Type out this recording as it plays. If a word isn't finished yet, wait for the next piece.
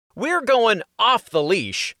We're going off the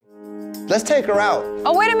leash. Let's take her out.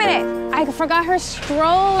 Oh, wait a minute. I forgot her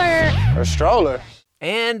stroller. Her stroller?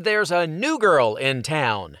 And there's a new girl in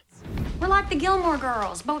town. We're like the Gilmore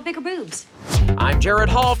Girls, but with bigger boobs. I'm Jared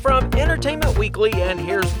Hall from Entertainment Weekly, and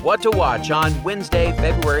here's what to watch on Wednesday,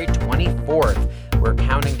 February 24th. We're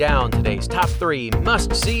counting down today's top 3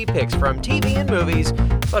 must-see picks from TV and movies.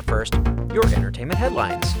 But first, your entertainment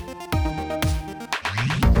headlines.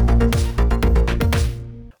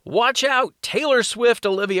 Watch out! Taylor Swift,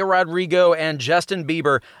 Olivia Rodrigo, and Justin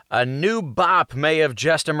Bieber. A new bop may have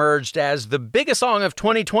just emerged as the biggest song of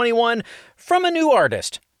 2021 from a new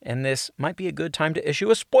artist. And this might be a good time to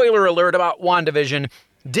issue a spoiler alert about WandaVision.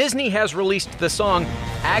 Disney has released the song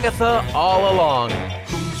Agatha All Along.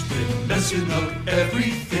 Who's been messing up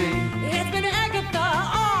everything? It's been Agatha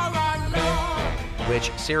all along.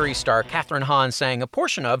 Which series star Kathryn Hahn sang a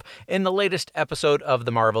portion of in the latest episode of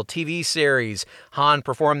the Marvel TV series. Hahn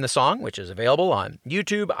performed the song, which is available on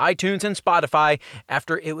YouTube, iTunes, and Spotify,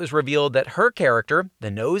 after it was revealed that her character, the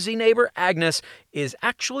nosy neighbor Agnes, is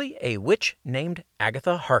actually a witch named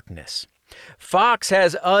Agatha Harkness. Fox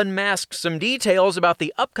has unmasked some details about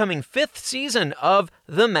the upcoming 5th season of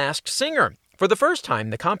The Masked Singer. For the first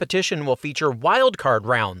time, the competition will feature wildcard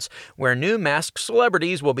rounds, where new masked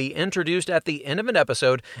celebrities will be introduced at the end of an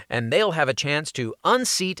episode, and they'll have a chance to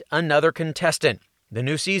unseat another contestant. The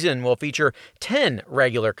new season will feature 10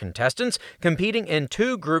 regular contestants competing in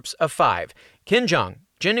 2 groups of 5. Ken Jeong,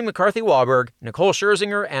 Jenny McCarthy-Wahlberg, Nicole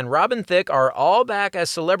Scherzinger, and Robin Thicke are all back as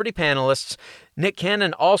celebrity panelists. Nick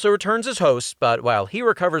Cannon also returns as host, but while he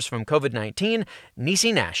recovers from COVID-19,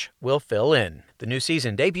 Niecy Nash will fill in. The new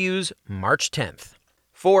season debuts March 10th.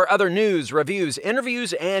 For other news, reviews,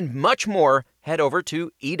 interviews, and much more, head over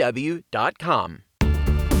to EW.com.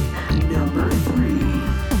 Number 3.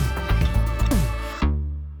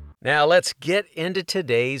 Now let's get into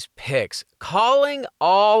today's picks. Calling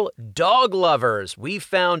all dog lovers, we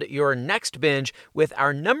found your next binge with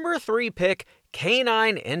our number 3 pick,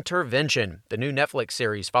 Canine Intervention. The new Netflix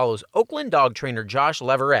series follows Oakland dog trainer Josh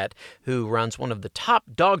Leverett, who runs one of the top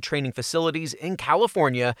dog training facilities in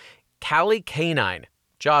California, Cali Canine.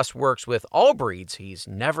 Josh works with all breeds. He's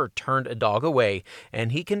never turned a dog away,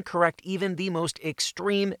 and he can correct even the most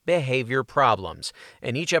extreme behavior problems.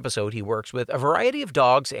 In each episode, he works with a variety of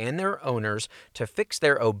dogs and their owners to fix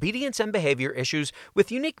their obedience and behavior issues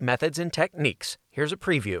with unique methods and techniques. Here's a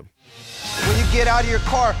preview. When you get out of your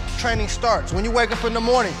car, training starts. When you wake up in the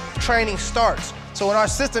morning, training starts. So in our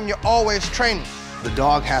system, you're always training. The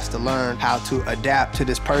dog has to learn how to adapt to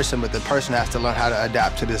this person, but the person has to learn how to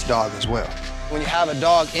adapt to this dog as well. When you have a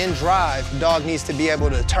dog in drive, the dog needs to be able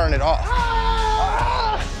to turn it off.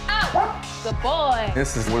 Good boy.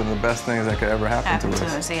 This is one of the best things that could ever happen to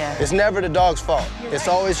us. Yeah. It's never the dog's fault. It's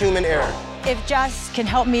always human error. If Josh can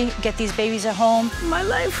help me get these babies at home, My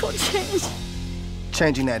life will change.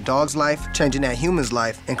 Changing that dog's life, changing that human's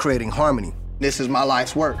life, and creating harmony. This is my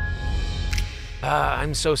life's work.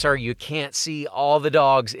 I'm so sorry you can't see all the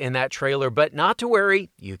dogs in that trailer, but not to worry.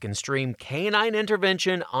 You can stream Canine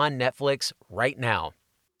Intervention on Netflix right now.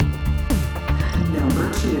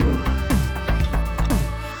 Number 2.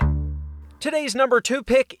 Today's number 2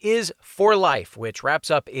 pick is For Life, which wraps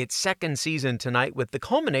up its 2nd season tonight with the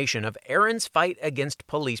culmination of Aaron's fight against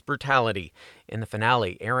police brutality. In the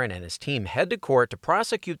finale, Aaron and his team head to court to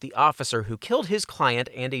prosecute the officer who killed his client,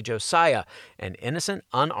 Andy Josiah, an innocent,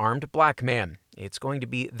 unarmed black man. It's going to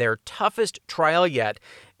be their toughest trial yet,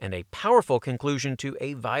 and a powerful conclusion to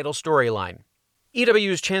a vital storyline.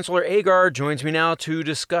 EW's Chancellor Agar joins me now to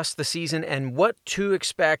discuss the season and what to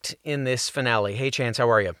expect in this finale. Hey, Chance, how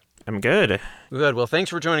are you? I'm good. Good. Well,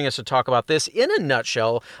 thanks for joining us to talk about this. In a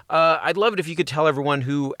nutshell, I'd love it if you could tell everyone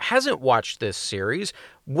who hasn't watched this series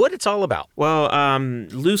what it's all about. Well,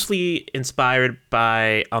 loosely inspired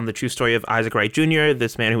by the true story of Isaac Wright Jr.,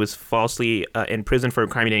 this man who was falsely in prison for a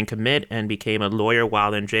crime he didn't commit and became a lawyer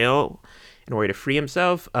while in jail in order to free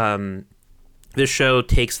himself. This show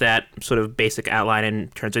takes that sort of basic outline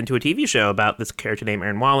and turns it into a TV show about this character named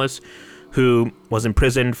Aaron Wallace, who was in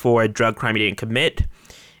prison for a drug crime he didn't commit.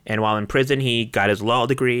 And while in prison, he got his law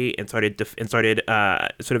degree and started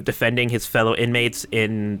sort of defending his fellow inmates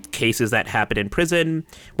in cases that happened in prison,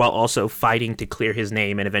 while also fighting to clear his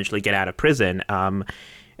name and eventually get out of prison. And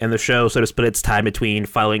the show sort of split its time between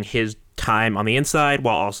following his time on the inside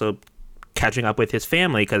while also catching up with his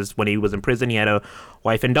family, because when he was in prison, he had a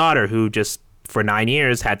wife and daughter who just for 9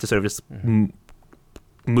 years had to sort of just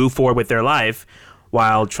move forward with their life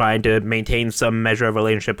while trying to maintain some measure of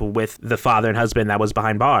relationship with the father and husband that was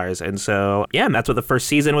behind bars. And so, yeah, that's what the first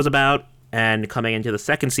season was about. And coming into the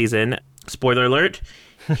second season, spoiler alert,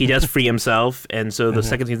 he does free himself, and so the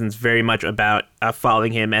second season is very much about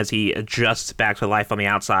following him as he adjusts back to life on the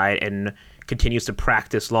outside and continues to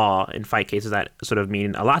practice law and fight cases that sort of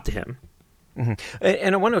mean a lot to him. Mm-hmm.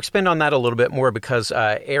 And I want to expand on that a little bit more because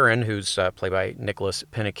Aaron, who's played by Nicholas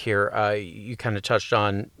Pinnock here, you kind of touched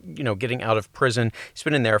on, getting out of prison. He's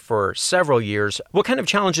been in there for several years. What kind of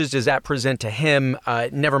challenges does that present to him?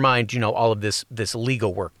 Never mind, all of this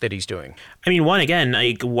legal work that he's doing. I mean,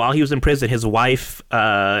 while he was in prison, his wife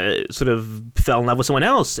sort of fell in love with someone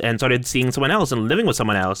else and started seeing someone else and living with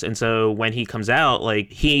someone else. And so when he comes out,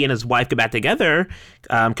 he and his wife get back together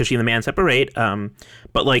because she and the man separate.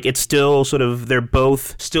 But it's still sort of, they're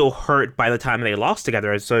both still hurt by the time they lost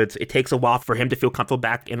together. So it takes a while for him to feel comfortable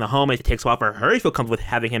back in the home. It takes a while for her to feel comfortable with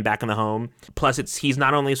having him back in the home. Plus, he's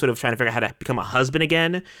not only sort of trying to figure out how to become a husband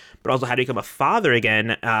again, but also how to become a father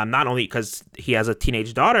again. Not only because he has a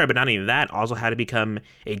teenage daughter, but not even that, also how to become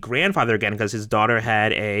a grandfather again because his daughter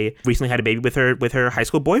recently had a baby with her high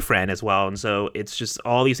school boyfriend as well. And so it's just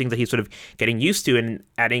all these things that he's sort of getting used to, and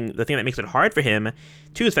adding the thing that makes it hard for him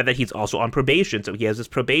too is the fact that he's also on probation. So he has this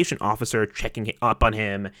probation officer checking up on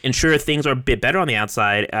him, ensure things are a bit better on the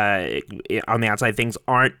outside. Things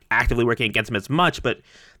aren't actively working against him as much, but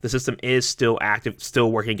the system is still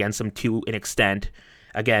working against him to an extent.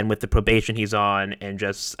 Again, with the probation he's on and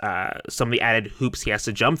just some of the added hoops he has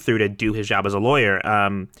to jump through to do his job as a lawyer.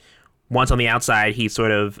 Once on the outside, he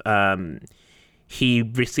sort of he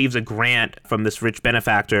receives a grant from this rich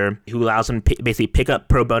benefactor who allows him to basically pick up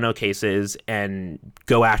pro bono cases and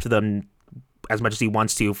go after them as much as he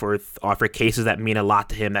wants to for cases that mean a lot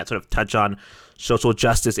to him, that sort of touch on social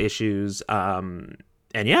justice issues.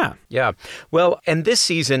 Yeah. Well, and this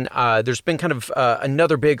season, there's been kind of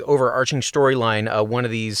another big overarching storyline. One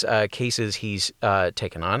of these cases he's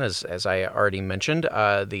taken on, as I already mentioned,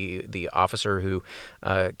 the officer who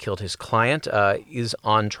killed his client is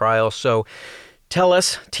on trial. So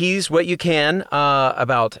tease what you can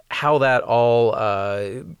about how that all,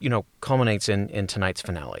 culminates in tonight's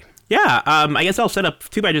finale. Yeah, I guess I'll set up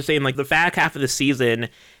too by just saying the back half of the season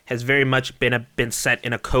has very much been set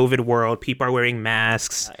in a COVID world. People are wearing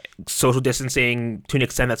masks, social distancing to an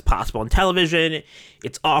extent that's possible on television.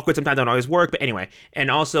 It's awkward sometimes, don't always work, but anyway.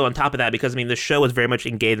 And also on top of that, because the show was very much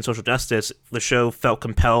engaged in social justice, the show felt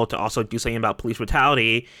compelled to also do something about police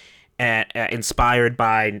brutality, inspired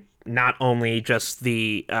by not only just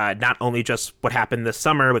what happened this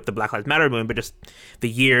summer with the Black Lives Matter movement, but just the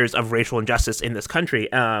years of racial injustice in this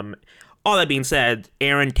country. All that being said,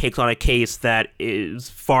 Aaron takes on a case that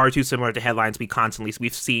is far too similar to headlines we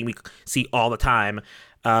see all the time.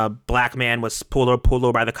 Black man was pulled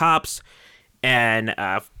over by the cops, and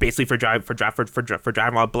basically for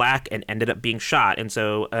driving while black, and ended up being shot. And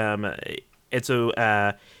so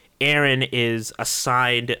Aaron is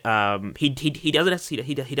assigned. He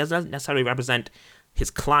doesn't necessarily represent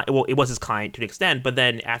his client. Well, it was his client to an extent, but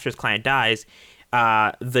then after his client dies,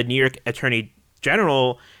 the New York Attorney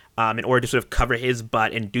General, in order to sort of cover his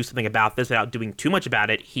butt and do something about this without doing too much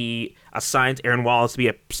about it, he assigns Aaron Wallace to be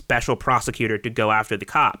a special prosecutor to go after the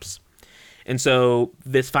cops. And so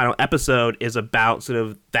this final episode is about sort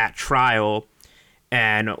of that trial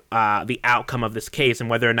and the outcome of this case,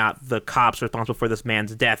 and whether or not the cops responsible for this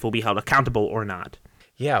man's death will be held accountable or not.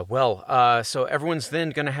 Yeah, well, so everyone's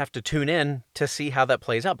then going to have to tune in to see how that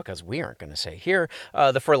plays out, because we aren't going to say here.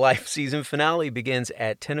 The For Life season finale begins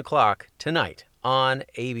at 10 o'clock tonight on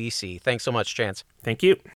ABC. Thanks so much, Chance. Thank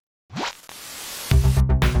you.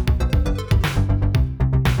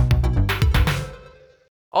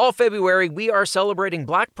 All February, we are celebrating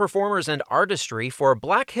Black performers and artistry for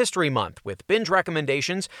Black History Month with binge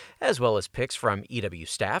recommendations, as well as picks from EW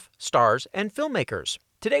staff, stars, and filmmakers.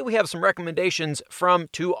 Today we have some recommendations from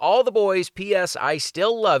To All the Boys, P.S. I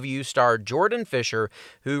Still Love You star Jordan Fisher,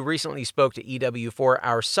 who recently spoke to EW for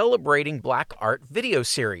our Celebrating Black Art video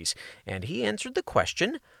series. And he answered the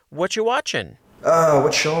question, what you watching?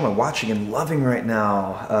 What show am I watching and loving right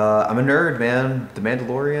now? I'm a nerd, man. The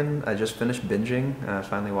Mandalorian, I just finished binging. I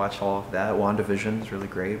finally watched all of that. WandaVision is really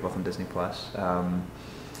great, both on Disney+.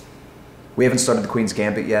 We haven't started The Queen's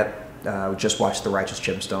Gambit yet. We just watched The Righteous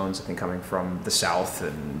Gemstones, I think coming from the South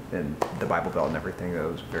and the Bible Belt and everything.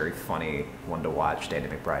 That was a very funny one to watch. Danny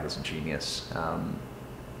McBride is a genius.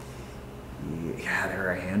 Yeah, there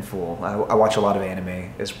are a handful. I watch a lot of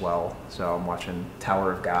anime as well. So I'm watching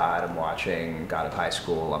Tower of God, I'm watching God of High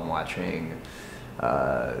School, I'm watching,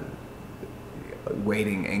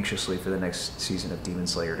 waiting anxiously for the next season of Demon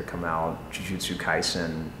Slayer to come out, Jujutsu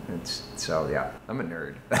Kaisen. So yeah, I'm a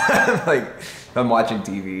nerd. If I'm watching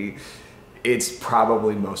TV, it's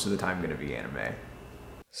probably most of the time going to be anime.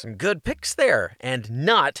 Some good picks there, and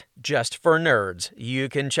not just for nerds. You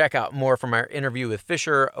can check out more from our interview with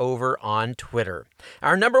Fisher over on Twitter.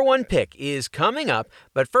 Our number one pick is coming up,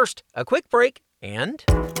 but first, a quick break and...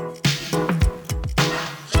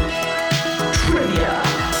 Trivia.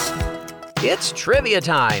 It's trivia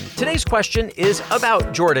time. Today's question is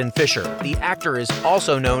about Jordan Fisher. The actor is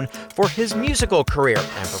also known for his musical career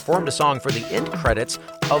and performed a song for the end credits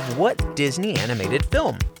of what Disney animated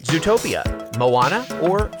film? Zootopia, Moana,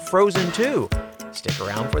 or Frozen 2? Stick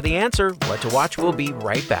around for the answer. What to Watch will be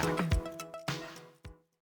right back.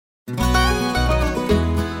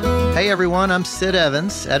 Hey everyone, I'm Sid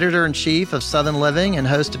Evans, editor-in-chief of Southern Living and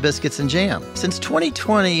host of Biscuits and Jam. Since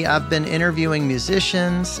 2020, I've been interviewing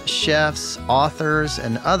musicians, chefs, authors,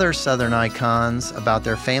 and other Southern icons about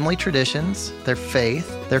their family traditions, their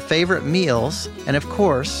faith, their favorite meals, and of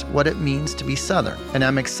course, what it means to be Southern. And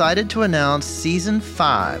I'm excited to announce Season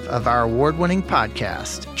 5 of our award-winning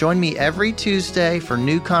podcast. Join me every Tuesday for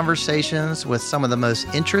new conversations with some of the most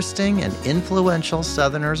interesting and influential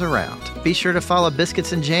Southerners around. Be sure to follow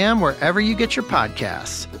Biscuits and Jam wherever you get your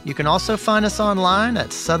podcasts. You can also find us online at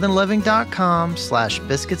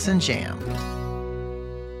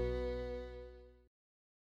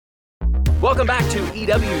southernliving.com/biscuitsandjam. Welcome back to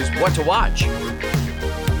EW's What to Watch.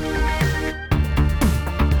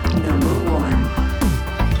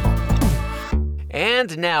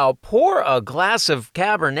 And now, pour a glass of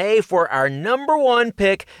Cabernet for our number one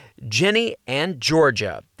pick, Ginny and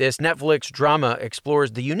Georgia. This Netflix drama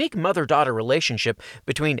explores the unique mother-daughter relationship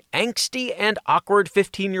between angsty and awkward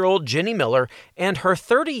 15-year-old Ginny Miller and her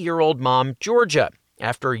 30-year-old mom, Georgia.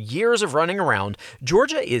 After years of running around,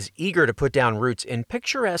 Georgia is eager to put down roots in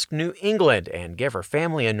picturesque New England and give her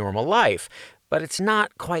family a normal life. But it's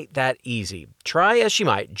not quite that easy. Try as she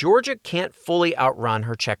might, Georgia can't fully outrun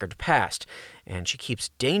her checkered past. And she keeps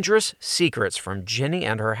dangerous secrets from Ginny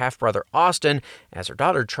and her half-brother Austin as her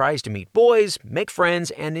daughter tries to meet boys, make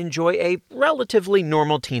friends, and enjoy a relatively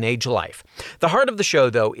normal teenage life. The heart of the show,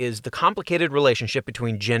 though, is the complicated relationship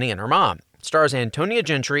between Ginny and her mom. Stars Antonia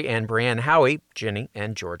Gentry and Brianne Howie, Ginny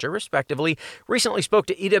and Georgia respectively, recently spoke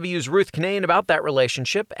to EW's Ruth Kinane about that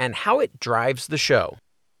relationship and how it drives the show.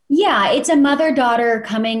 Yeah, it's a mother-daughter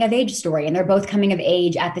coming-of-age story, and they're both coming of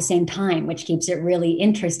age at the same time, which keeps it really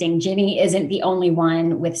interesting. Ginny isn't the only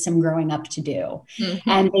one with some growing up to do. Mm-hmm.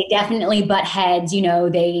 And they definitely butt heads,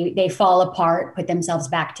 they fall apart, put themselves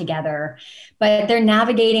back together. But they're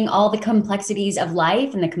navigating all the complexities of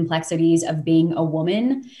life and the complexities of being a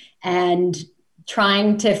woman and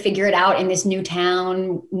trying to figure it out in this new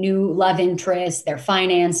town, new love interest, their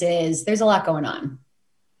finances. There's a lot going on.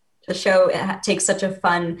 The show takes such a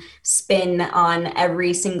fun spin on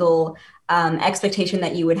every single expectation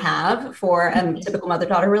that you would have for a typical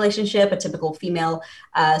mother-daughter relationship, a typical female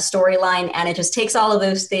storyline. And it just takes all of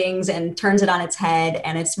those things and turns it on its head.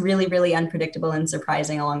 And it's really, really unpredictable and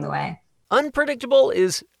surprising along the way. Unpredictable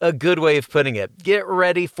is a good way of putting it. Get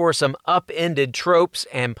ready for some upended tropes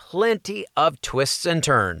and plenty of twists and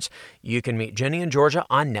turns. You can meet Ginny and Georgia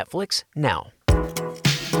on Netflix now.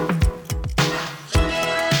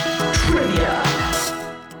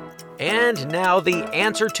 And now the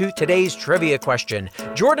answer to today's trivia question.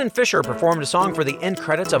 Jordan Fisher performed a song for the end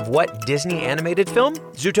credits of what Disney animated film?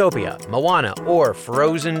 Zootopia, Moana, or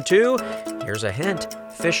Frozen 2? Here's a hint.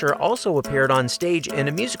 Fisher also appeared on stage in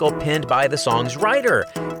a musical penned by the song's writer.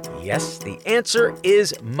 Yes, the answer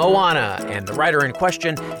is Moana, and the writer in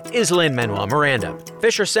question is Lin-Manuel Miranda.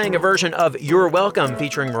 Fisher sang a version of You're Welcome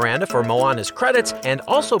featuring Miranda for Moana's credits, and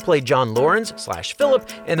also played John Laurens/Philip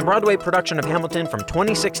in the Broadway production of Hamilton from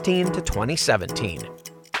 2016 to 2017.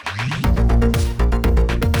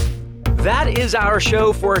 That is our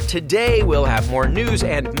show for today. We'll have more news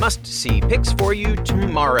and must-see picks for you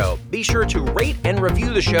tomorrow. Be sure to rate and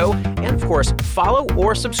review the show, and of course, follow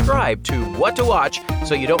or subscribe to What to Watch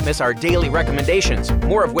so you don't miss our daily recommendations,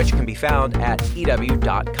 more of which can be found at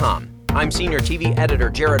EW.com. I'm Senior TV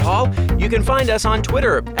Editor Jared Hall. You can find us on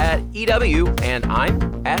Twitter at EW, and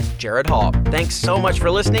I'm at Jared Hall. Thanks so much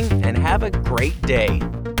for listening, and have a great day.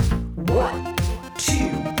 What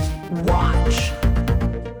to Watch?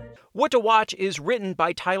 What to Watch is written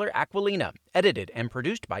by Tyler Aquilina, edited and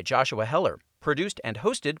produced by Joshua Heller, produced and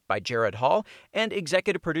hosted by Jared Hall, and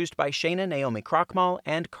executive produced by Shayna Naomi Krochmal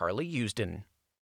and Carly Usden.